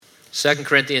2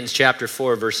 Corinthians chapter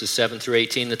 4, verses 7 through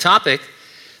 18. The topic,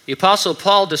 the Apostle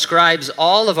Paul describes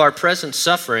all of our present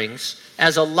sufferings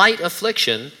as a light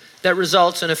affliction that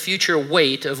results in a future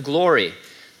weight of glory.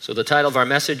 So the title of our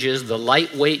message is The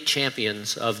Lightweight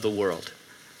Champions of the World.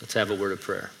 Let's have a word of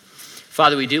prayer.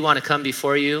 Father, we do want to come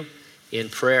before you in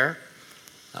prayer,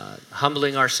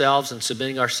 humbling ourselves and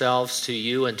submitting ourselves to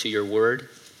you and to your word.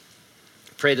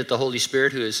 Pray that the Holy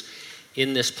Spirit, who is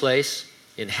in this place,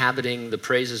 inhabiting the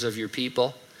praises of your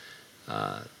people,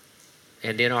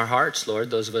 and in our hearts, Lord,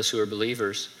 those of us who are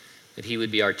believers, that he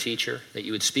would be our teacher, that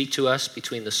you would speak to us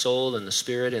between the soul and the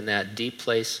spirit in that deep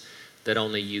place that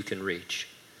only you can reach.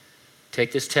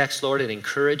 Take this text, Lord, and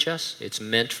encourage us. It's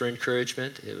meant for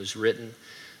encouragement. It was written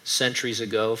centuries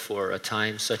ago for a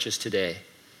time such as today.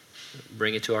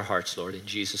 Bring it to our hearts, Lord. In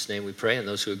Jesus' name we pray. And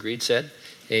those who agreed said,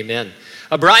 amen.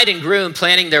 A bride and groom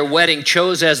planning their wedding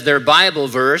chose as their Bible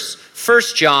verse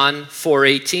 1 John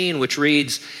 4:18, which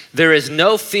reads, "There is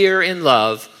no fear in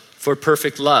love, for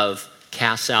perfect love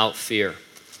casts out fear."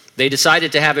 They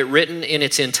decided to have it written in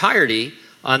its entirety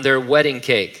on their wedding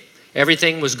cake.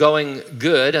 Everything was going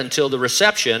good until the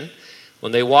reception,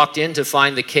 when they walked in to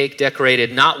find the cake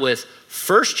decorated not with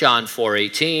 1 John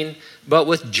 4:18, but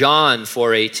with John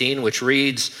 4:18, which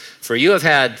reads, "For you have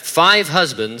had 5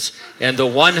 husbands, and the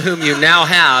one whom you now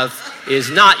have is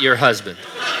not your husband."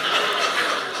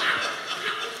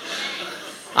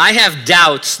 I have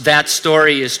doubts that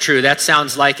story is true. That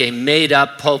sounds like a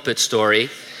made-up pulpit story,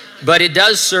 but it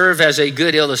does serve as a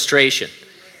good illustration.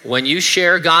 When you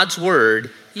share God's word,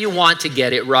 you want to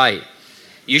get it right.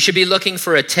 You should be looking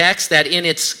for a text that in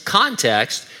its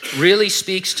context really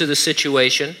speaks to the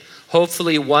situation,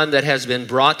 hopefully one that has been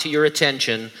brought to your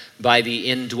attention by the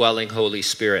indwelling Holy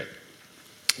Spirit.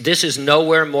 This is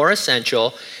nowhere more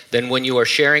essential than when you are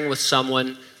sharing with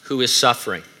someone who is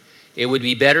suffering. It would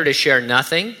be better to share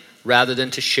nothing rather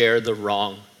than to share the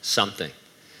wrong something.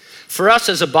 For us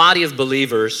as a body of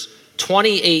believers,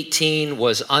 2018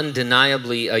 was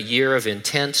undeniably a year of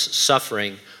intense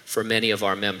suffering for many of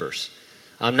our members.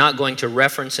 I'm not going to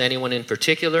reference anyone in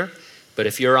particular, but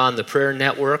if you're on the prayer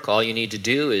network, all you need to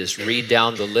do is read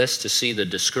down the list to see the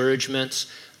discouragements,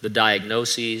 the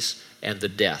diagnoses, and the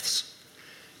deaths.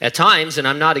 At times, and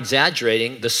I'm not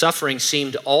exaggerating, the suffering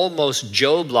seemed almost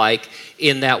Job-like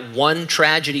in that one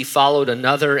tragedy followed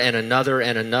another and another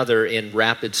and another in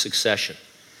rapid succession.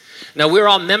 Now, we're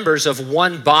all members of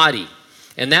one body,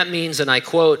 and that means, and I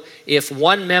quote, "If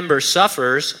one member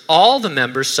suffers, all the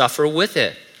members suffer with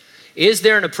it." Is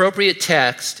there an appropriate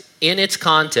text in its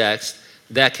context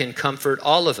that can comfort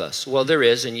all of us? Well, there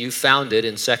is, and you found it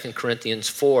in 2 Corinthians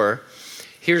 4.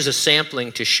 Here's a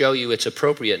sampling to show you its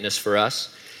appropriateness for us.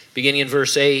 Beginning in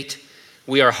verse 8,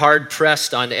 "We are hard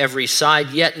pressed on every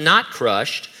side, yet not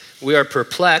crushed. We are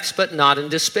perplexed, but not in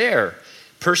despair.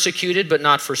 Persecuted, but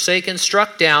not forsaken.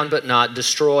 Struck down, but not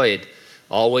destroyed.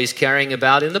 Always carrying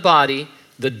about in the body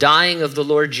the dying of the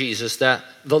Lord Jesus, that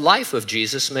the life of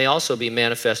Jesus may also be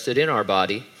manifested in our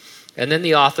body." And then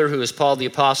the author, who is Paul the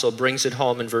Apostle, brings it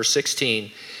home in verse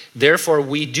 16. "Therefore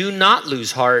we do not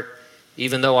lose heart,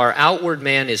 even though our outward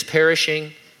man is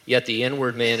perishing, yet the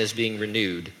inward man is being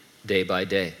renewed day by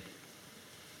day."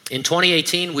 In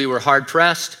 2018, we were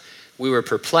hard-pressed, we were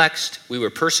perplexed, we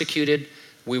were persecuted,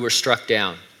 we were struck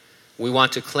down. We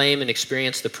want to claim and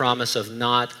experience the promise of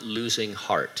not losing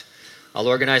heart. I'll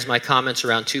organize my comments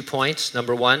around 2 points.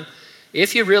 Number 1,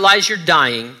 if you realize you're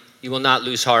dying, you will not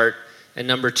lose heart. And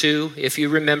number 2, if you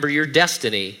remember your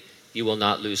destiny, you will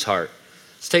not lose heart.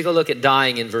 Let's take a look at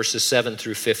dying in verses 7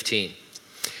 through 15.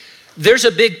 There's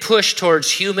a big push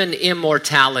towards human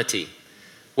immortality.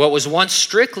 What was once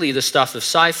strictly the stuff of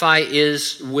sci-fi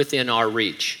is within our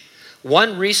reach.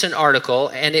 One recent article,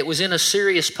 and it was in a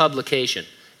serious publication.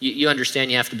 You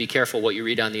understand you have to be careful what you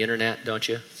read on the internet, don't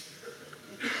you?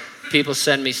 People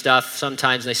send me stuff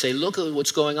sometimes, and they say, "Look at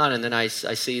what's going on," and then I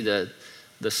see the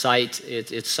site.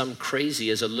 It's some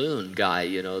crazy as a loon guy,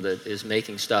 that is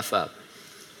making stuff up.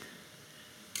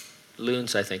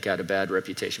 Loons, I think, had a bad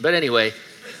reputation. But anyway,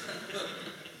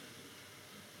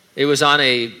 it was on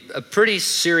a pretty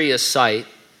serious site,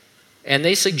 and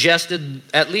they suggested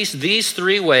at least these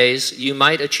 3 ways you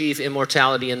might achieve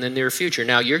immortality in the near future.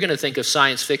 Now, you're going to think of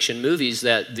science fiction movies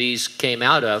that these came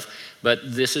out of, but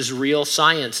this is real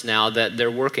science now that they're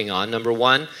working on. Number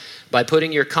 1, by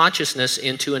putting your consciousness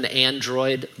into an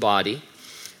android body.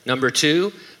 Number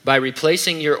 2, by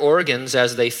replacing your organs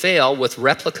as they fail with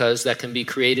replicas that can be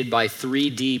created by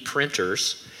 3D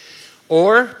printers.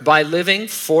 Or by living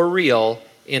for real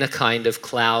in a kind of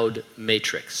cloud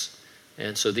matrix.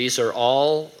 And so these are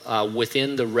all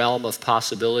within the realm of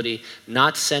possibility,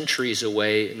 not centuries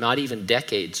away, not even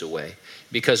decades away.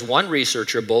 Because one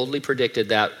researcher boldly predicted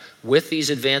that with these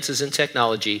advances in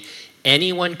technology,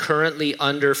 anyone currently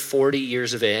under 40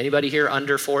 years of age, anybody here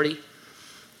under 40?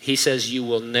 He says you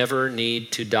will never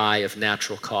need to die of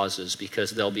natural causes because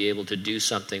they'll be able to do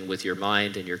something with your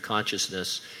mind and your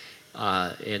consciousness,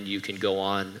 and you can go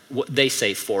on, they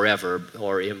say forever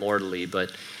or immortally,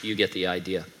 but you get the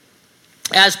idea.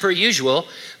 As per usual,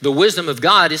 the wisdom of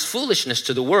God is foolishness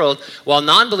to the world. While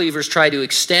non-believers try to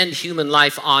extend human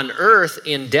life on earth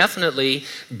indefinitely,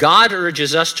 God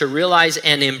urges us to realize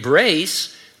and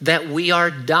embrace that we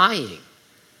are dying.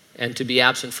 And to be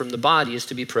absent from the body is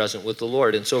to be present with the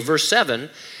Lord. And so verse 7,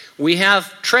 we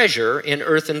have treasure in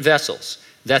earthen vessels,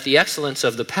 that the excellence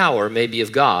of the power may be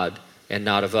of God and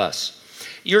not of us.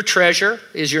 Your treasure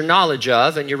is your knowledge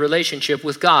of and your relationship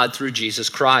with God through Jesus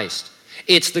Christ.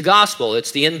 It's the gospel.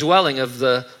 It's the indwelling of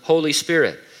the Holy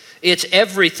Spirit. It's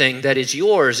everything that is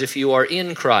yours if you are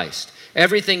in Christ.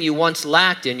 Everything you once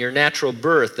lacked in your natural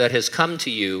birth that has come to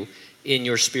you in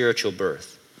your spiritual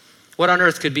birth. What on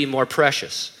earth could be more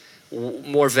precious,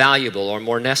 more valuable, or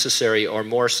more necessary, or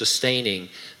more sustaining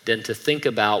than to think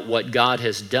about what God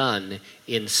has done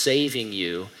in saving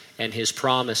you and his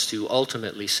promise to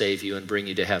ultimately save you and bring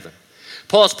you to heaven?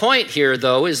 Paul's point here,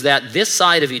 though, is that this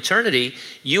side of eternity,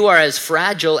 you are as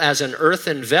fragile as an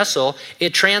earthen vessel.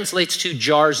 It translates to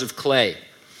jars of clay.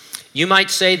 You might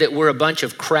say that we're a bunch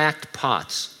of cracked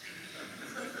pots.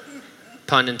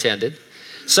 Pun intended.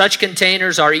 Such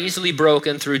containers are easily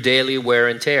broken through daily wear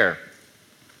and tear.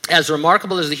 As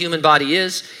remarkable as the human body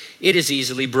is, it is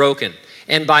easily broken.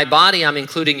 And by body, I'm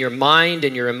including your mind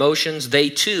and your emotions. They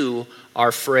too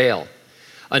are frail.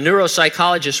 A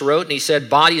neuropsychologist wrote, and he said,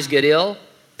 bodies get ill,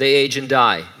 they age and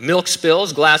die. Milk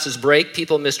spills, glasses break,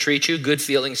 people mistreat you, good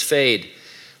feelings fade.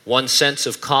 One's sense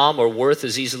of calm or worth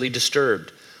is easily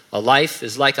disturbed. A life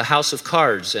is like a house of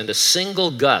cards, and a single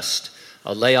gust,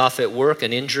 a layoff at work,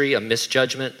 an injury, a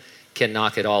misjudgment, can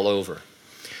knock it all over.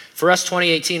 For us,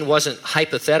 2018 wasn't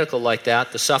hypothetical like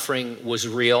that. The suffering was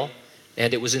real,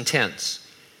 and it was intense.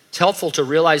 It's helpful to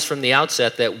realize from the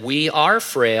outset that we are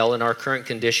frail in our current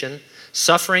condition.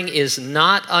 Suffering is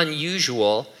not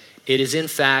unusual. It is, in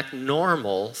fact,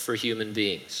 normal for human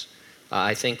beings.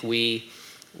 I think we,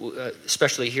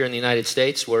 especially here in the United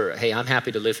States, where, hey, I'm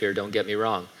happy to live here, don't get me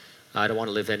wrong. I don't want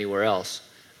to live anywhere else.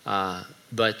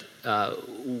 But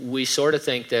we sort of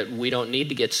think that we don't need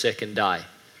to get sick and die,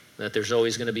 that there's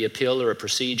always going to be a pill or a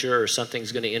procedure or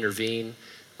something's going to intervene,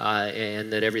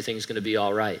 and that everything's going to be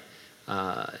all right.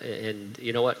 And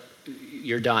you know what?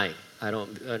 You're dying. I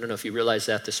don't know if you realized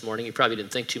that this morning. You probably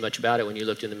didn't think too much about it when you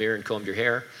looked in the mirror and combed your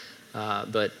hair,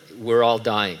 but we're all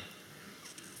dying.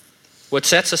 What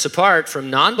sets us apart from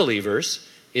non-believers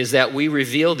is that we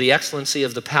reveal the excellency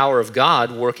of the power of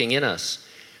God working in us.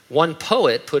 One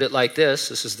poet put it like this.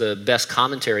 This is the best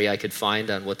commentary I could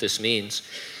find on what this means.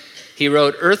 He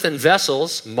wrote, earthen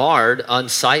vessels, marred,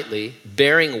 unsightly,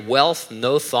 bearing wealth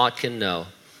no thought can know.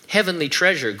 Heavenly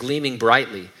treasure gleaming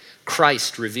brightly,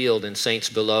 Christ revealed in saints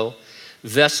below.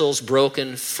 Vessels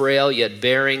broken, frail, yet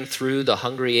bearing through the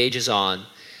hungry ages on.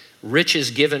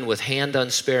 Riches given with hand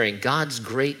unsparing, God's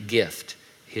great gift,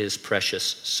 his precious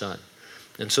Son.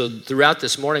 And so throughout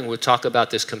this morning, we'll talk about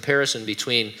this comparison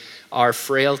between our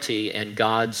frailty and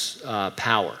God's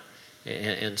power.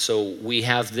 And so we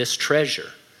have this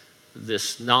treasure,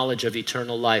 this knowledge of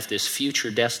eternal life, this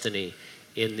future destiny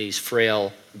in these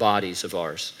frail bodies of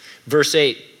ours. Verse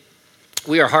 8,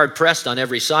 we are hard pressed on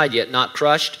every side, yet not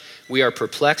crushed. We are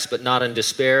perplexed, but not in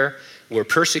despair. We're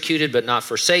persecuted, but not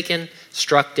forsaken.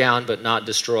 Struck down, but not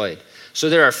destroyed. So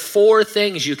there are 4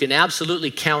 things you can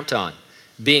absolutely count on.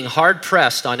 Being hard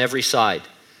pressed on every side.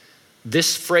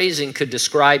 This phrasing could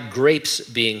describe grapes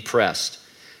being pressed.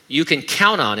 You can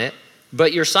count on it,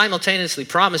 but you're simultaneously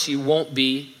promised you won't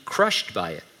be crushed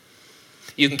by it.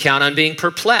 You can count on being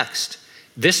perplexed.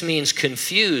 This means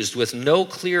confused with no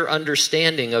clear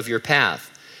understanding of your path.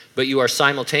 But you are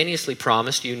simultaneously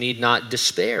promised you need not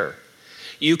despair.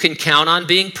 You can count on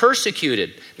being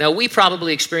persecuted. Now, we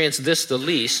probably experience this the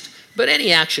least, but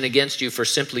any action against you for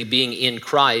simply being in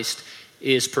Christ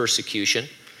is persecution.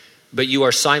 But you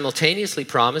are simultaneously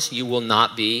promised you will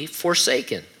not be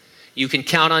forsaken. You can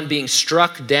count on being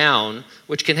struck down,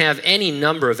 which can have any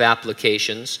number of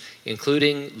applications,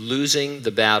 including losing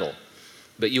the battle.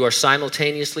 But you are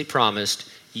simultaneously promised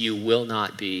you will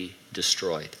not be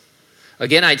destroyed.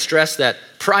 Again, I'd stress that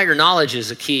prior knowledge is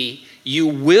a key. You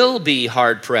will be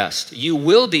hard-pressed. You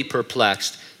will be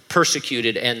perplexed,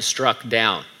 persecuted, and struck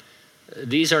down.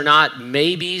 These are not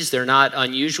maybes. They're not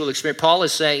unusual experience. Paul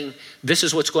is saying this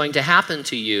is what's going to happen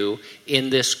to you in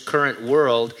this current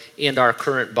world, in our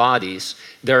current bodies.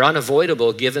 They're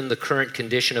unavoidable given the current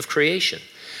condition of creation.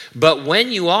 But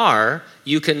when you are,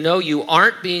 you can know you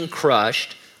aren't being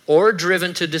crushed or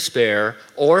driven to despair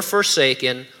or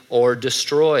forsaken or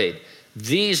destroyed.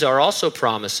 These are also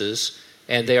promises,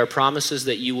 and they are promises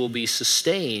that you will be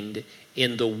sustained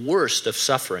in the worst of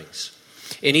sufferings.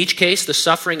 In each case, the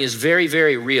suffering is very,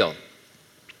 very real,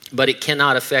 but it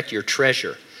cannot affect your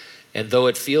treasure. And though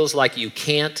it feels like you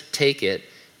can't take it,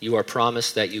 you are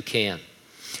promised that you can.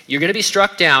 You're going to be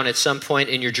struck down at some point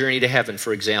in your journey to heaven,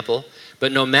 for example,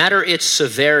 but no matter its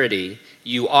severity,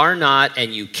 you are not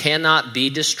and you cannot be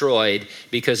destroyed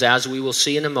because, as we will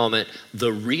see in a moment,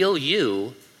 the real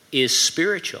you is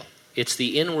spiritual. It's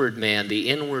the inward man, the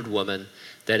inward woman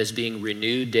that is being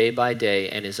renewed day by day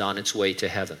and is on its way to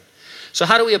heaven. So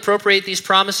how do we appropriate these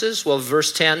promises? Well,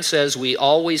 verse 10 says, we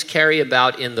always carry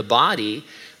about in the body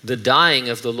the dying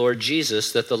of the Lord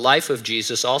Jesus, that the life of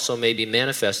Jesus also may be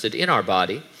manifested in our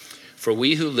body. For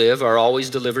we who live are always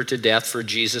delivered to death for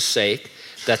Jesus' sake,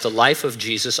 that the life of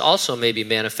Jesus also may be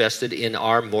manifested in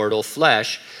our mortal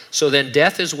flesh. So then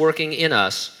death is working in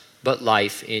us, but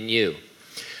life in you.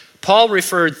 Paul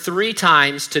referred 3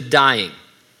 times to dying.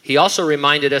 He also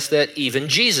reminded us that even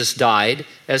Jesus died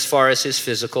as far as his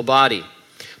physical body.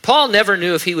 Paul never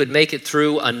knew if he would make it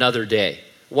through another day.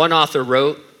 One author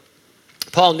wrote,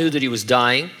 Paul knew that he was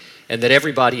dying and that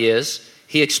everybody is.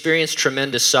 He experienced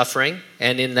tremendous suffering,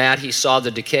 and in that he saw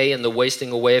the decay and the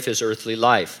wasting away of his earthly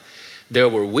life. There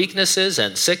were weaknesses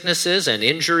and sicknesses and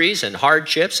injuries and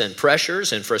hardships and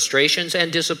pressures and frustrations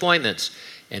and disappointments,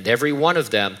 and every one of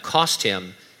them cost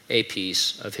him a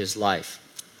piece of his life.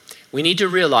 We need to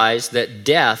realize that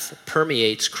death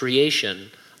permeates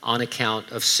creation on account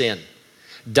of sin.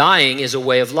 Dying is a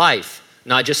way of life,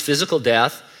 not just physical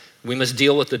death. We must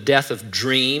deal with the death of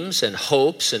dreams and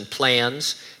hopes and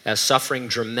plans, as suffering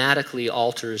dramatically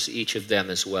alters each of them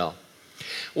as well.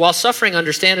 While suffering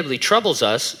understandably troubles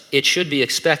us, it should be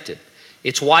expected.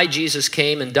 It's why Jesus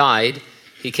came and died.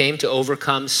 He came to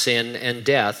overcome sin and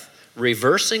death,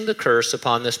 reversing the curse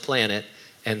upon this planet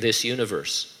and this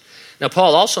universe. Now,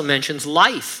 Paul also mentions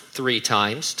life 3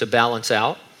 times to balance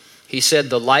out. He said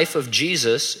the life of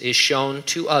Jesus is shown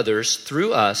to others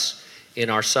through us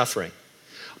in our suffering.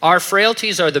 Our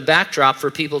frailties are the backdrop for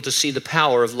people to see the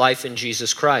power of life in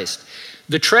Jesus Christ.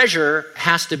 The treasure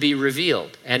has to be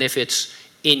revealed, and if it's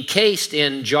encased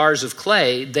in jars of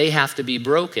clay, they have to be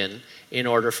broken in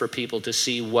order for people to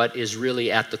see what is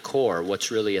really at the core,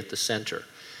 what's really at the center.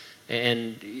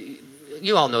 And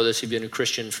you all know this, you've been a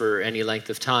Christian for any length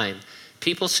of time.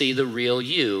 People see the real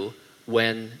you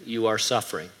when you are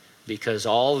suffering, because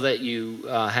all that you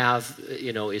have,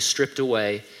 is stripped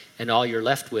away, and all you're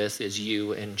left with is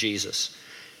you and Jesus.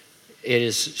 It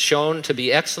is shown to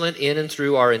be excellent in and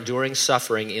through our enduring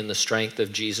suffering in the strength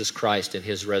of Jesus Christ and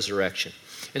his resurrection.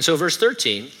 And so verse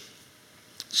 13,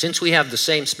 since we have the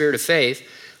same spirit of faith,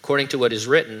 according to what is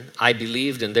written, I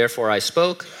believed and therefore I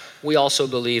spoke, we also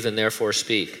believe and therefore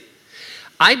speak.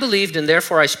 I believed and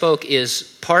therefore I spoke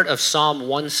is part of Psalm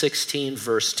 116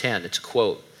 verse 10. It's a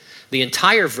quote. The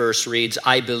entire verse reads,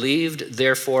 I believed,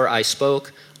 therefore I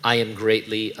spoke, I am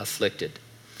greatly afflicted.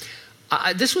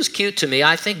 This was cute to me.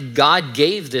 I think God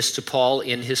gave this to Paul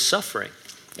in his suffering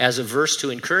as a verse to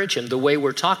encourage him, the way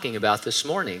we're talking about this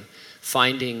morning,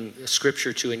 finding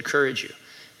scripture to encourage you.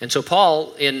 And so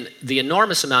Paul, in the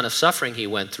enormous amount of suffering he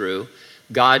went through,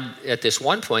 God at this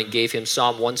one point gave him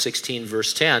Psalm 116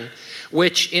 verse 10,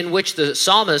 in which the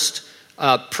psalmist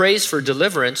prays for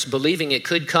deliverance, believing it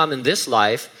could come in this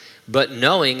life, but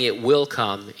knowing it will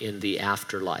come in the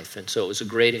afterlife. And so it was a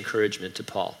great encouragement to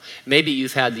Paul. Maybe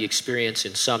you've had the experience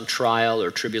in some trial or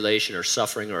tribulation or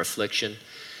suffering or affliction.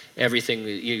 Everything,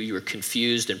 you were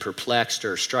confused and perplexed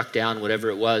or struck down,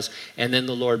 whatever it was. And then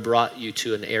the Lord brought you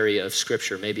to an area of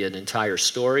scripture, maybe an entire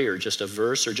story or just a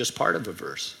verse or just part of a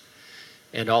verse.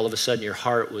 And all of a sudden your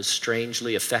heart was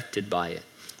strangely affected by it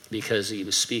because he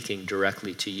was speaking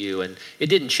directly to you. And it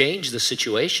didn't change the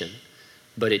situation,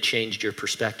 but it changed your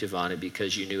perspective on it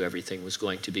because you knew everything was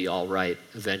going to be all right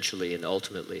eventually and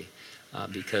ultimately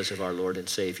because of our Lord and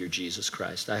Savior, Jesus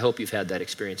Christ. I hope you've had that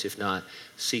experience. If not,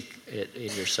 seek it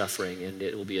in your suffering, and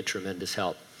it will be a tremendous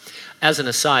help. As an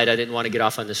aside, I didn't want to get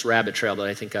off on this rabbit trail, but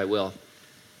I think I will.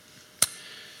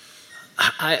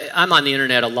 I'm on the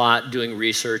internet a lot doing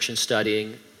research and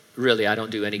studying. Really, I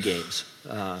don't do any games.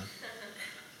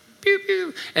 Pew,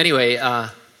 pew. Anyway,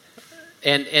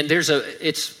 and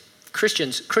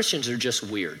Christians are just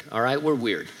weird, all right? We're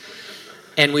weird.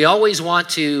 And we always want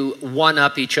to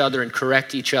one-up each other and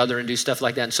correct each other and do stuff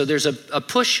like that. And so there's a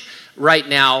push right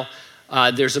now.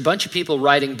 There's a bunch of people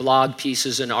writing blog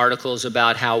pieces and articles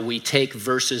about how we take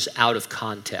verses out of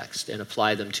context and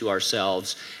apply them to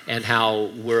ourselves, and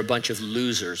how we're a bunch of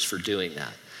losers for doing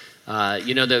that.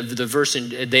 The verse,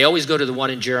 they always go to the one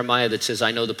in Jeremiah that says,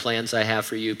 I know the plans I have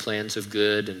for you, plans of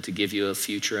good and to give you a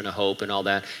future and a hope and all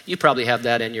that. You probably have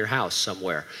that in your house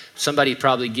somewhere. Somebody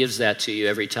probably gives that to you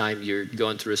every time you're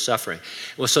going through a suffering.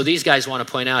 Well, so these guys want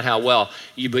to point out how,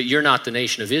 but you're not the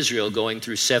nation of Israel going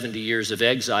through 70 years of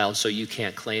exile, so you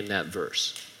can't claim that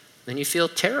verse. Then you feel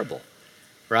terrible,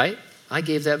 right? I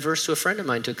gave that verse to a friend of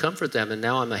mine to comfort them, and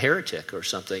now I'm a heretic or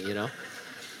something,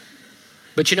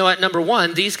 But you know what? Number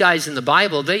one, these guys in the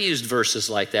Bible, they used verses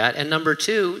like that. And number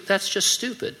two, that's just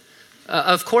stupid.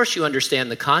 Of course you understand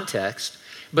the context,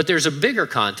 but there's a bigger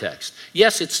context.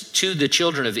 Yes, it's to the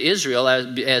children of Israel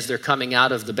as they're coming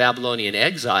out of the Babylonian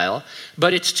exile,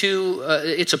 but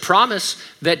it's a promise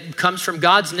that comes from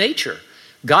God's nature.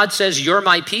 God says, you're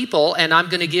my people, and I'm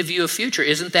going to give you a future.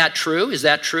 Isn't that true? Is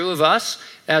that true of us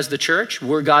as the church?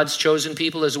 We're God's chosen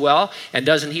people as well. And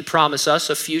doesn't he promise us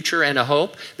a future and a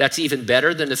hope that's even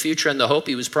better than the future and the hope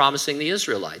he was promising the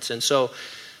Israelites? And so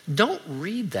don't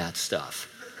read that stuff.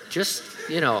 Just,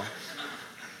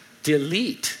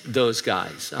 delete those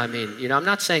guys. I mean, I'm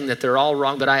not saying that they're all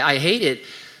wrong, but I hate it.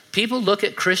 People look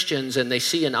at Christians and they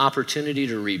see an opportunity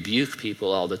to rebuke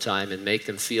people all the time and make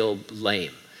them feel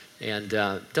lame. And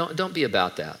don't be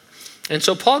about that. And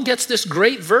so Paul gets this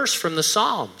great verse from the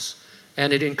Psalms,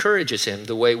 and it encourages him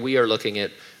the way we are looking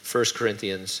at 2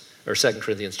 Corinthians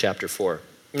chapter 4.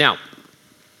 Now,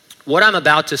 what I'm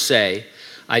about to say,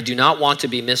 I do not want to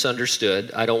be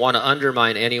misunderstood. I don't want to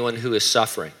undermine anyone who is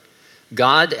suffering.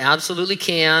 God absolutely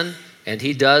can, and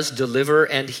he does deliver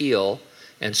and heal.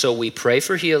 And so we pray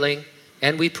for healing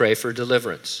and we pray for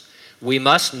deliverance. We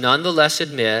must nonetheless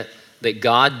admit that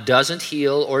God doesn't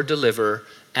heal or deliver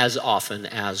as often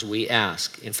as we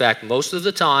ask. In fact, most of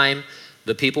the time,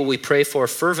 the people we pray for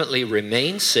fervently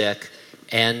remain sick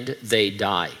and they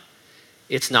die.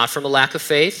 It's not from a lack of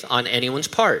faith on anyone's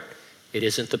part. It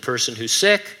isn't the person who's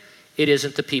sick. It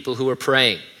isn't the people who are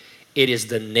praying. It is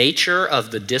the nature of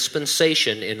the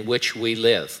dispensation in which we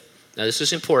live. Now, this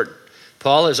is important.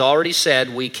 Paul has already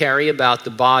said we carry about the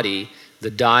body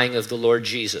the dying of the Lord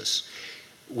Jesus.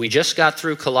 We just got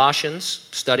through Colossians,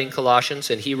 studying Colossians,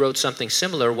 and he wrote something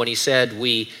similar when he said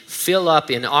we fill up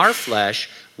in our flesh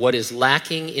what is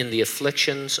lacking in the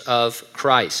afflictions of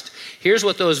Christ. Here's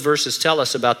what those verses tell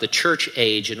us about the church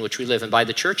age in which we live. And by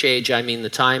the church age, I mean the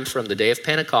time from the day of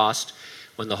Pentecost,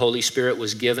 when the Holy Spirit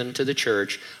was given to the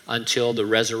church, until the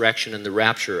resurrection and the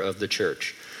rapture of the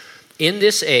church. In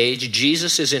this age,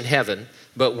 Jesus is in heaven,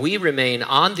 but we remain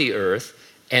on the earth,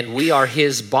 and we are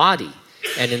his body.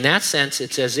 And in that sense,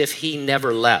 it's as if he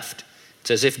never left.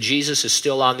 It's as if Jesus is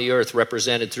still on the earth,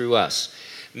 represented through us.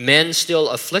 Men still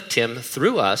afflict him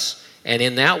through us, and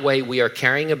in that way we are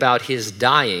carrying about his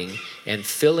dying and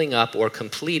filling up or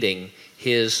completing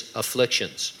his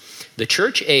afflictions. The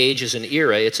church age is an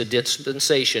era, it's a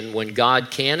dispensation when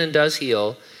God can and does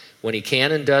heal, when he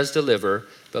can and does deliver,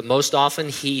 but most often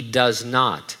he does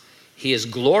not. He is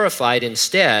glorified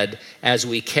instead as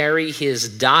we carry his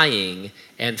dying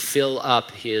and fill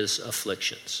up his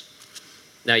afflictions.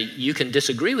 Now, you can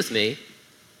disagree with me,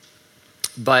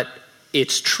 but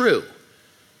it's true.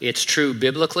 It's true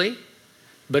biblically,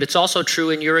 but it's also true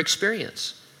in your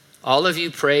experience. All of you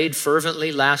prayed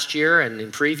fervently last year and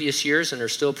in previous years and are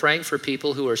still praying for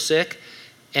people who are sick,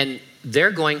 and they're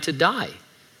going to die.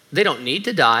 They don't need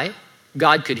to die.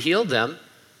 God could heal them,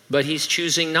 but he's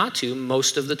choosing not to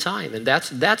most of the time. And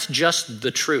that's just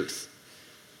the truth.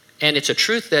 And it's a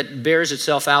truth that bears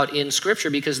itself out in Scripture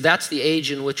because that's the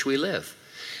age in which we live.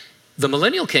 The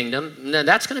millennial kingdom,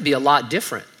 that's going to be a lot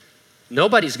different.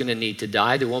 Nobody's going to need to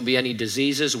die. There won't be any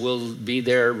diseases. We'll be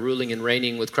there ruling and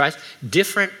reigning with Christ.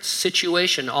 Different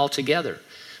situation altogether.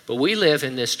 But we live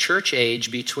in this church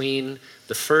age between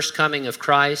the first coming of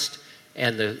Christ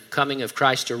and the coming of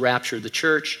Christ to rapture the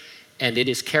church. And it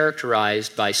is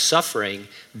characterized by suffering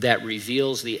that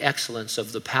reveals the excellence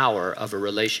of the power of a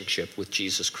relationship with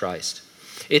Jesus Christ.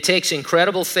 It takes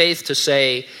incredible faith to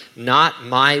say, not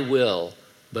my will,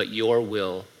 but your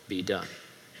will be done.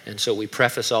 And so we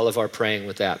preface all of our praying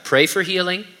with that. Pray for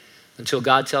healing until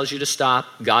God tells you to stop.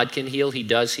 God can heal. He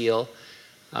does heal.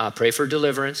 Pray for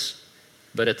deliverance.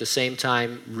 But at the same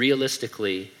time,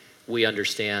 realistically, we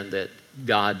understand that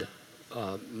God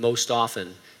most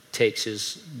often takes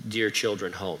his dear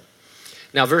children home.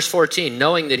 Now, verse 14,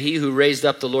 knowing that he who raised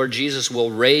up the Lord Jesus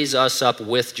will raise us up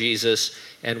with Jesus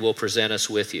and will present us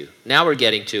with you. Now we're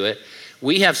getting to it.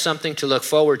 we have something to look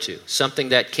forward to, something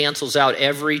that cancels out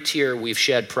every tear we've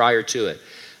shed prior to it.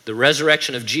 The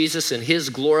resurrection of Jesus in his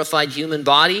glorified human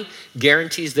body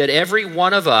guarantees that every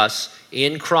one of us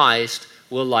in Christ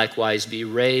will likewise be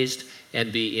raised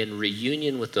and be in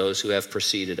reunion with those who have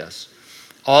preceded us.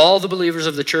 All the believers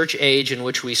of the church age in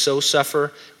which we so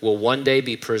suffer will one day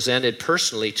be presented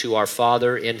personally to our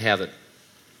Father in heaven.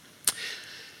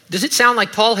 Does it sound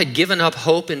like Paul had given up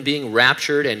hope in being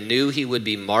raptured and knew he would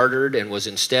be martyred and was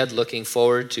instead looking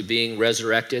forward to being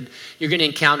resurrected? You're going to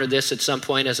encounter this at some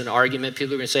point as an argument.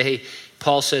 People are going to say, hey,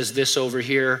 Paul says this over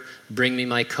here, bring me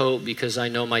my coat because I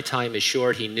know my time is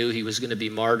short. He knew he was going to be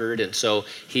martyred, and so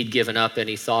he'd given up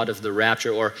any thought of the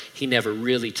rapture, or he never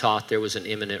really taught there was an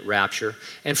imminent rapture.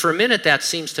 And for a minute that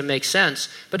seems to make sense,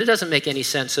 but it doesn't make any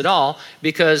sense at all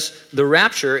because the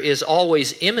rapture is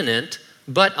always imminent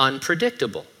but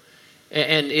unpredictable.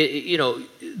 And,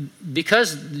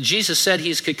 because Jesus said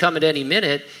he could come at any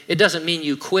minute, it doesn't mean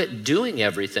you quit doing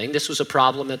everything. This was a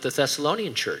problem at the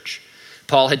Thessalonian church.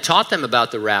 Paul had taught them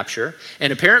about the rapture,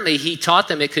 and apparently he taught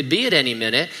them it could be at any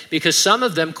minute because some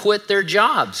of them quit their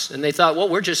jobs. And they thought, well,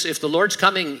 if the Lord's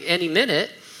coming any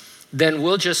minute, then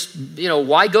we'll just,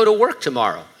 why go to work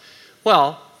tomorrow?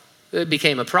 Well, it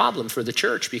became a problem for the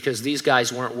church because these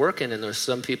guys weren't working, and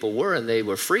some people were, and they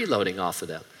were freeloading off of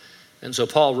them. And so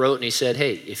Paul wrote and he said,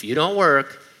 hey, if you don't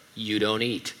work, you don't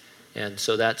eat. And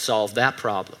so that solved that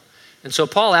problem. And so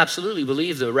Paul absolutely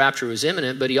believed the rapture was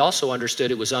imminent, but he also understood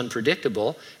it was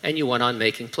unpredictable, and you went on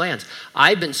making plans.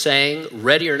 I've been saying,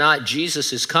 ready or not,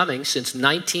 Jesus is coming since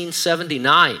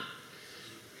 1979.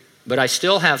 But I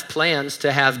still have plans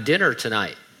to have dinner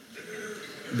tonight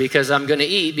because I'm going to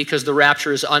eat because the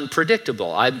rapture is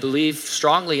unpredictable. I believe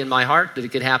strongly in my heart that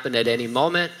it could happen at any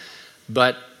moment,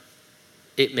 but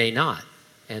it may not.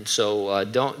 And so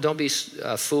don't be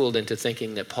fooled into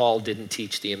thinking that Paul didn't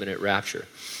teach the imminent rapture.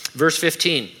 Verse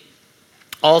 15,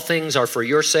 all things are for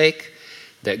your sake,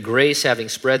 that grace having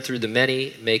spread through the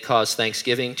many may cause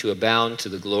thanksgiving to abound to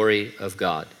the glory of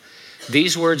God.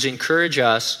 These words encourage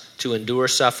us to endure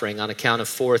suffering on account of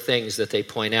four things that they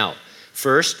point out.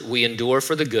 First, we endure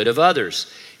for the good of others.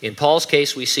 In Paul's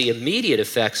case, we see immediate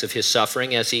effects of his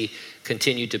suffering as he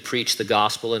continued to preach the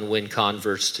gospel and win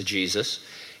converts to Jesus.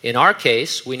 In our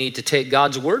case, we need to take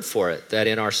God's word for it, that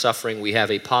in our suffering we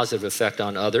have a positive effect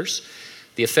on others.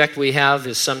 The effect we have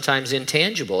is sometimes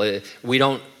intangible. We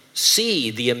don't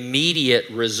see the immediate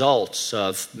results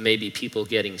of maybe people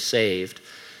getting saved.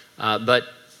 But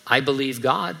I believe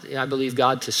God. I believe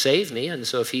God to save me. And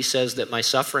so if he says that my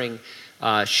suffering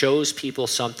shows people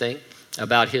something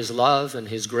about his love and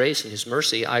his grace and his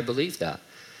mercy, I believe that.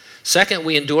 Second,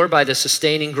 we endure by the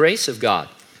sustaining grace of God.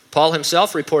 Paul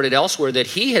himself reported elsewhere that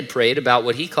he had prayed about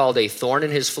what he called a thorn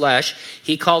in his flesh.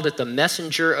 He called it the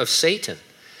messenger of Satan.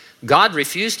 God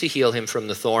refused to heal him from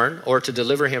the thorn or to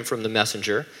deliver him from the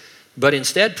messenger, but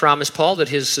instead promised Paul that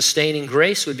his sustaining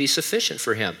grace would be sufficient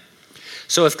for him.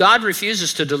 So if God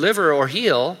refuses to deliver or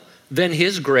heal, then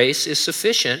his grace is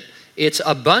sufficient. It's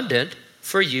abundant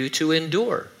for you to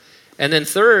endure. And then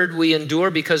third, we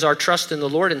endure because our trust in the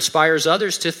Lord inspires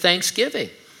others to thanksgiving.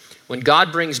 When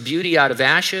God brings beauty out of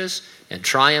ashes and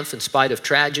triumph in spite of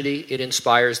tragedy, it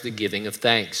inspires the giving of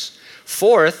thanks.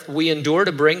 Fourth, we endure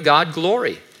to bring God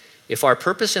glory. If our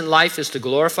purpose in life is to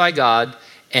glorify God,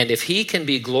 and if he can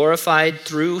be glorified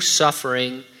through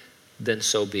suffering, then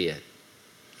so be it.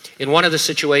 In one of the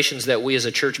situations that we as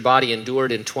a church body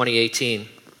endured in 2018,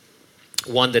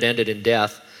 one that ended in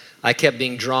death, I kept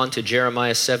being drawn to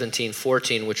Jeremiah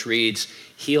 17:14, which reads,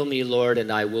 "Heal me, Lord,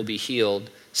 and I will be healed.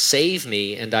 Save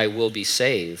me, and I will be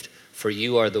saved, for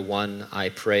you are the one I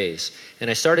praise." And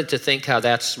I started to think how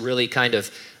that's really kind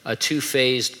of a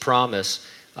two-phased promise.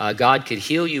 God could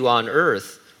heal you on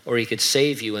earth, or he could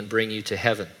save you and bring you to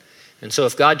heaven. And so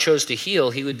if God chose to heal,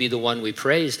 he would be the one we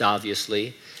praised,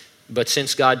 obviously. But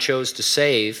since God chose to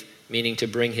save, meaning to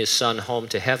bring his son home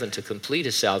to heaven to complete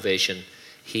his salvation,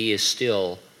 he is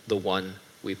still the one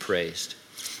we praised.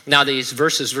 Now these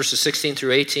verses 16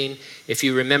 through 18, if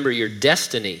you remember your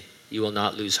destiny, you will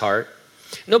not lose heart.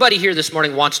 Nobody here this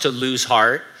morning wants to lose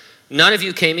heart. None of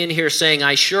you came in here saying,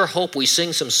 I sure hope we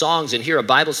sing some songs and hear a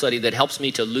Bible study that helps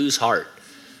me to lose heart.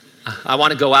 I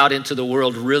want to go out into the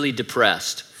world really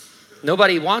depressed.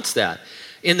 Nobody wants that.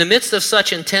 In the midst of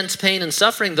such intense pain and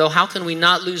suffering, though, how can we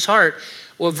not lose heart?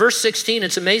 Well, verse 16,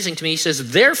 it's amazing to me. He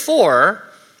says, therefore,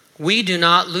 we do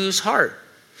not lose heart.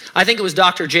 I think it was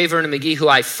Dr. J. Vernon McGee who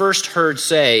I first heard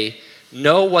say,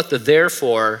 know what the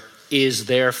therefore is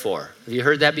there for. Have you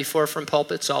heard that before from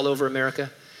pulpits all over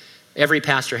America? Every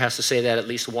pastor has to say that at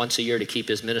least once a year to keep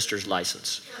his minister's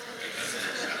license.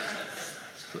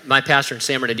 My pastor in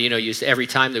San Bernardino used, every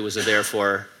time there was a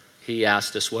therefore, he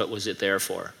asked us what was it there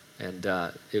for. And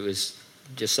it was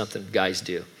just something guys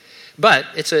do. But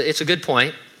it's a good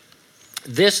point.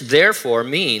 This therefore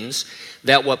means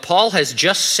that what Paul has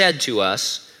just said to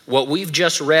us, what we've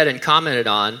just read and commented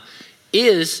on,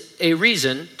 is a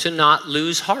reason to not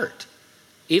lose heart.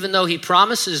 Even though he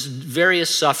promises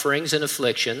various sufferings and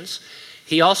afflictions,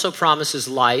 he also promises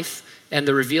life and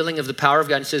the revealing of the power of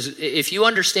God. And says, if you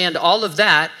understand all of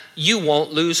that, you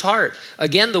won't lose heart.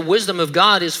 Again, the wisdom of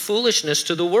God is foolishness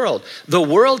to the world. The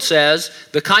world says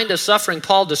the kind of suffering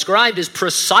Paul described is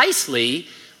precisely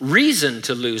reason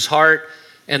to lose heart.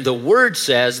 And the Word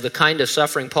says the kind of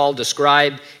suffering Paul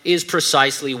described is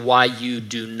precisely why you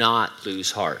do not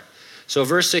lose heart. So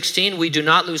verse 16, we do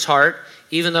not lose heart,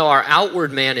 even though our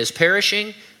outward man is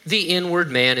perishing, the inward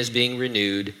man is being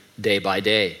renewed day by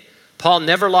day. Paul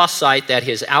never lost sight that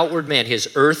his outward man,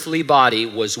 his earthly body,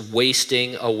 was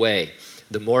wasting away.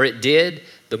 The more it did,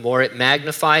 the more it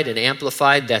magnified and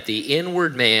amplified that the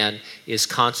inward man is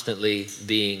constantly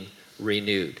being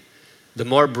renewed. The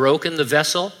more broken the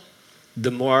vessel,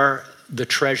 the more the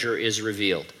treasure is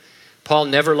revealed. Paul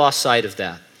never lost sight of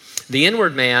that. The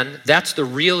inward man, that's the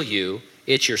real you.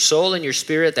 It's your soul and your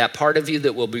spirit, that part of you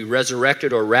that will be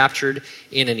resurrected or raptured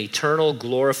in an eternal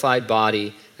glorified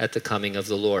body at the coming of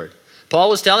the Lord. Paul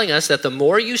was telling us that the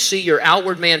more you see your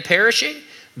outward man perishing,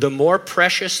 the more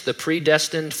precious the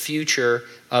predestined future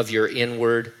of your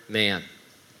inward man.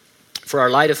 For our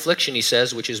light affliction, he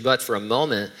says, which is but for a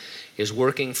moment, is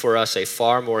working for us a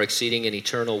far more exceeding and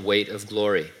eternal weight of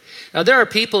glory. Now, there are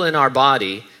people in our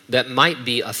body that might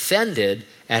be offended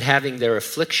at having their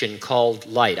affliction called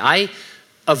light. I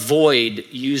avoid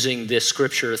using this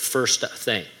scripture first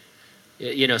thing.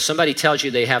 You know, somebody tells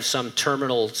you they have some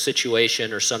terminal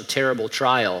situation or some terrible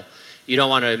trial, you don't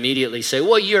want to immediately say,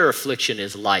 well, your affliction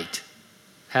is light.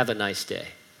 Have a nice day.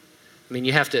 I mean,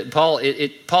 you have to,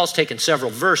 Paul's taken several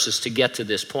verses to get to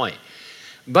this point.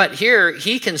 But here,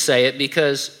 he can say it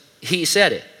because he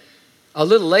said it. A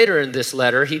little later in this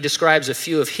letter, he describes a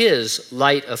few of his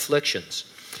light afflictions.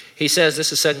 He says,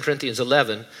 this is 2 Corinthians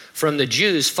 11, from the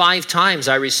Jews 5 times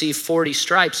I received 40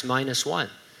 stripes minus 1.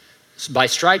 By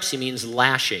stripes, he means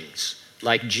lashings,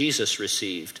 like Jesus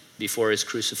received before his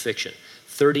crucifixion.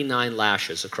 39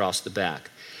 lashes across the back.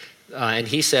 And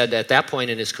he said at that point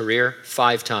in his career,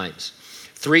 5 times.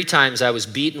 3 times I was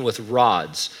beaten with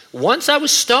rods. Once I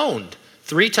was stoned.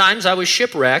 3 times I was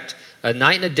shipwrecked. A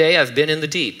night and a day I've been in the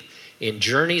deep. In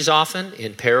journeys often,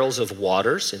 in perils of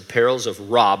waters, in perils of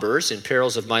robbers, in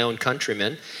perils of my own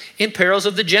countrymen, in perils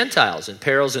of the Gentiles, in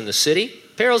perils in the city,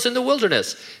 perils in the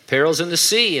wilderness, perils in the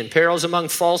sea, in perils among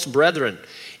false brethren,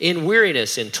 in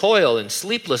weariness, in toil, in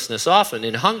sleeplessness often,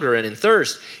 in hunger and in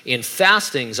thirst, in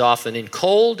fastings often, in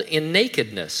cold, in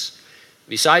nakedness.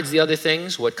 Besides the other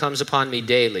things, what comes upon me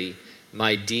daily,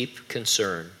 my deep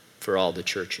concern for all the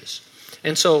churches.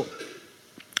 And so,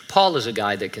 Paul is a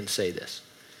guy that can say this.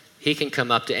 He can come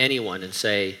up to anyone and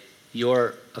say,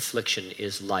 your affliction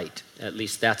is light. At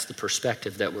least that's the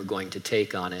perspective that we're going to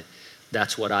take on it.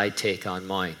 That's what I take on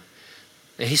mine.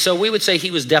 So we would say he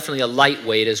was definitely a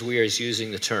lightweight as we are using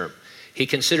the term. He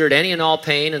considered any and all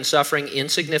pain and suffering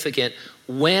insignificant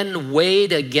when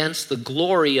weighed against the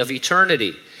glory of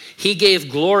eternity. He gave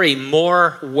glory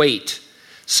more weight.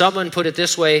 Someone put it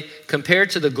this way, compared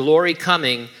to the glory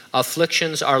coming,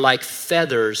 afflictions are like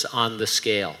feathers on the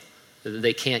scale.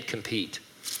 They can't compete.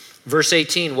 Verse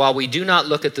 18, while we do not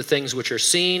look at the things which are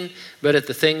seen, but at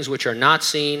the things which are not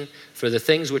seen, for the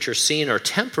things which are seen are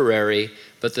temporary,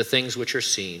 but the things which are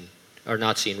seen, are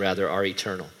not seen rather, are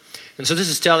eternal. And so this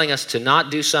is telling us to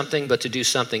not do something, but to do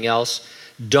something else.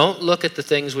 Don't look at the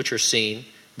things which are seen.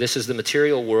 This is the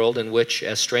material world in which,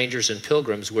 as strangers and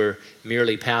pilgrims, we're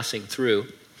merely passing through.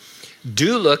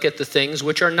 Do look at the things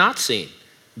which are not seen.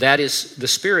 That is the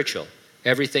spiritual.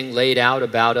 Everything laid out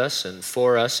about us and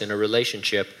for us in a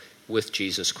relationship with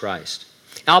Jesus Christ.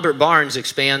 Albert Barnes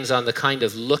expands on the kind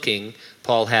of looking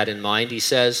Paul had in mind. He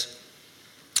says,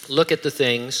 look at the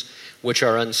things which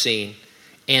are unseen.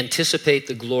 Anticipate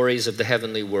the glories of the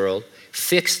heavenly world.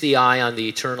 Fix the eye on the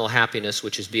eternal happiness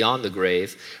which is beyond the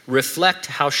grave. Reflect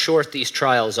how short these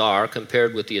trials are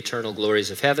compared with the eternal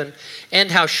glories of heaven, and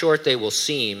how short they will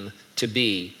seem to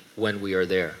be when we are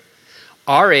there.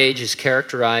 Our age is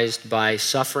characterized by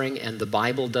suffering, and the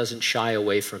Bible doesn't shy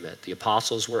away from it. The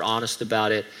apostles were honest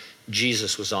about it.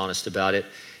 Jesus was honest about it.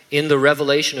 In the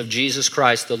revelation of Jesus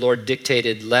Christ, the Lord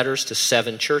dictated letters to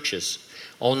 7 churches.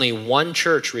 Only 1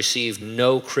 church received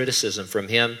no criticism from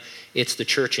him. It's the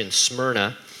church in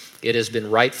Smyrna. It has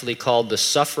been rightfully called the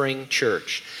suffering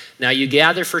church. Now you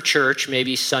gather for church,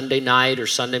 maybe Sunday night or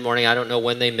Sunday morning, I don't know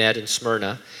when they met in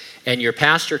Smyrna, and your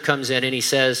pastor comes in and he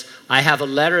says, I have a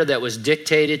letter that was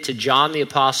dictated to John the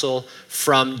Apostle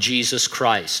from Jesus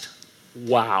Christ.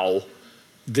 Wow.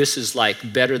 This is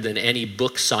like better than any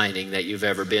book signing that you've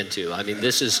ever been to. I mean,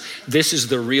 this is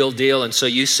the real deal. And so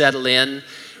you settle in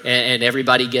and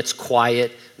everybody gets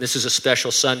quiet. This is a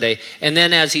special Sunday. And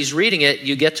then as he's reading it,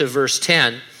 you get to verse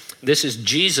 10. This is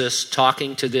Jesus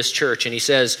talking to this church. And he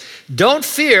says, don't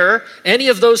fear any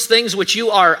of those things which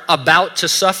you are about to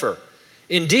suffer.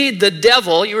 Indeed, the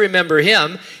devil, you remember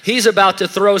him, he's about to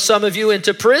throw some of you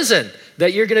into prison,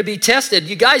 that you're going to be tested.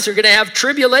 You guys are going to have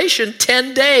tribulation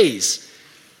 10 days.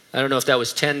 I don't know if that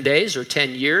was 10 days or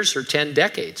 10 years or 10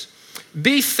 decades.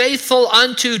 Be faithful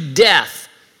unto death,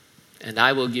 and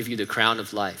I will give you the crown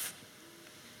of life.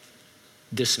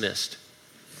 Dismissed.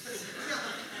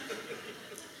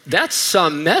 That's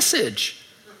some message.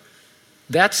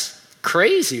 That's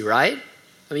crazy, right?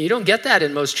 I mean, you don't get that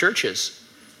in most churches.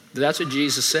 That's what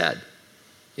Jesus said.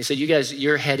 He said, you guys,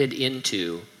 you're headed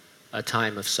into a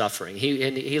time of suffering.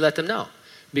 He let them know.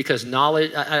 Because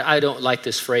knowledge, I don't like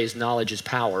this phrase, knowledge is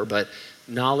power, but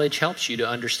knowledge helps you to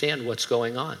understand what's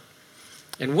going on.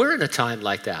 And we're in a time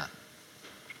like that,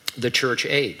 the church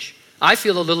age. I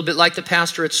feel a little bit like the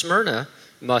pastor at Smyrna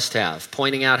must have,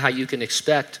 pointing out how you can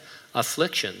expect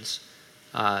afflictions.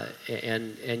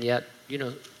 And yet,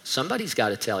 somebody's got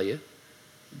to tell you,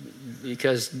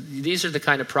 because these are the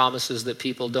kind of promises that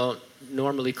people don't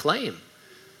normally claim.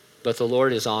 But the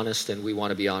Lord is honest, and we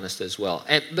want to be honest as well.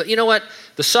 But you know what?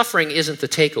 The suffering isn't the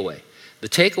takeaway. The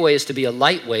takeaway is to be a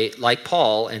lightweight like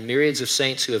Paul and myriads of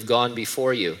saints who have gone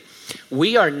before you.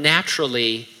 We are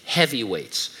naturally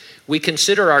heavyweights. We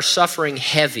consider our suffering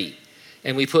heavy,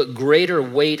 and we put greater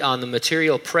weight on the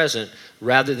material present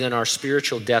rather than our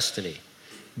spiritual destiny.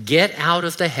 Get out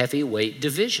of the heavyweight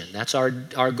division. That's our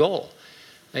goal.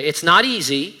 It's not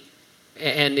easy,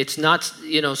 and it's not,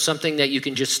 something that you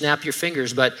can just snap your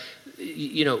fingers, but,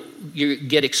 you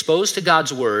get exposed to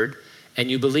God's word, and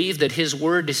you believe that his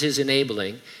word is his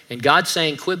enabling, and God's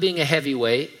saying, quit being a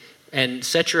heavyweight and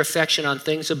set your affection on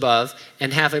things above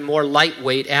and have a more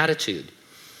lightweight attitude.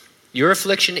 Your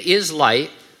affliction is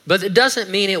light, but it doesn't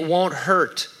mean it won't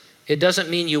hurt. It doesn't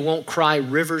mean you won't cry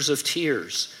rivers of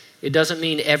tears. It doesn't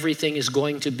mean everything is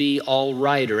going to be all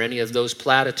right or any of those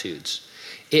platitudes.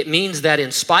 It means that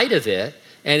in spite of it,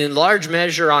 and in large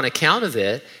measure on account of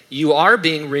it, you are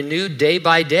being renewed day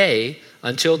by day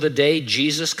until the day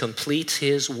Jesus completes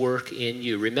his work in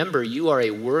you. Remember, you are a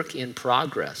work in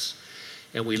progress.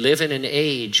 And we live in an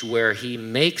age where he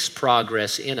makes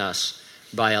progress in us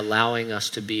by allowing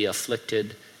us to be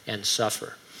afflicted and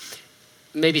suffer.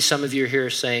 Maybe some of you are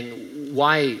here saying,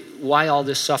 why all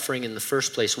this suffering in the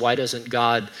first place? Why doesn't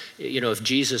God, if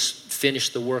Jesus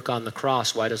finished the work on the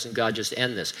cross, why doesn't God just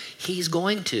end this? He's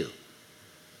going to.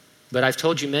 But I've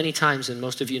told you many times, and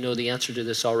most of you know the answer to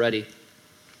this already,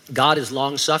 God is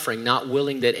long-suffering, not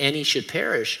willing that any should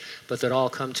perish, but that all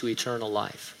come to eternal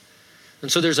life. And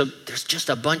so there's just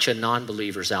a bunch of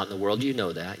non-believers out in the world. You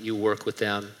know that. You work with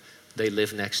them. They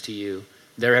live next to you.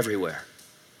 They're everywhere.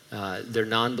 They're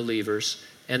non-believers,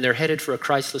 and they're headed for a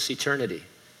Christless eternity,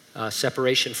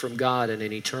 separation from God and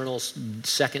an eternal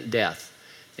second death.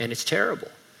 And it's terrible.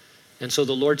 And so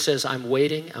the Lord says, I'm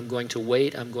waiting, I'm going to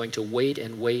wait and wait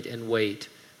and wait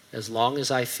as long as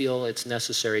I feel it's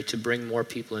necessary to bring more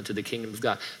people into the kingdom of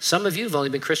God. Some of you have only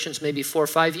been Christians maybe 4 or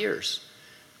 5 years.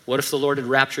 What if the Lord had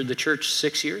raptured the church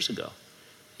 6 years ago?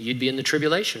 You'd be in the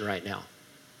tribulation right now,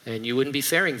 and you wouldn't be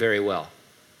faring very well.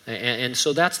 And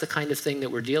so that's the kind of thing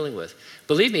that we're dealing with.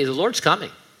 Believe me, the Lord's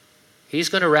coming. He's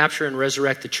going to rapture and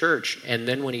resurrect the church, and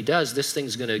then when he does, this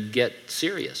thing's going to get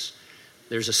serious.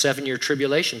 There's a 7-year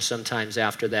tribulation sometimes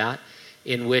after that,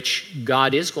 in which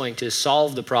God is going to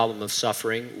solve the problem of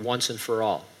suffering once and for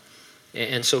all.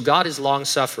 And so God is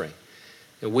long-suffering.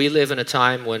 We live in a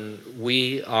time when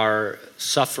we are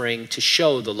suffering to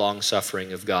show the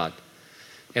long-suffering of God.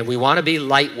 And we want to be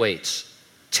lightweights.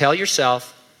 Tell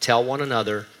yourself, tell one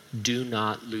another, do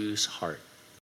not lose heart.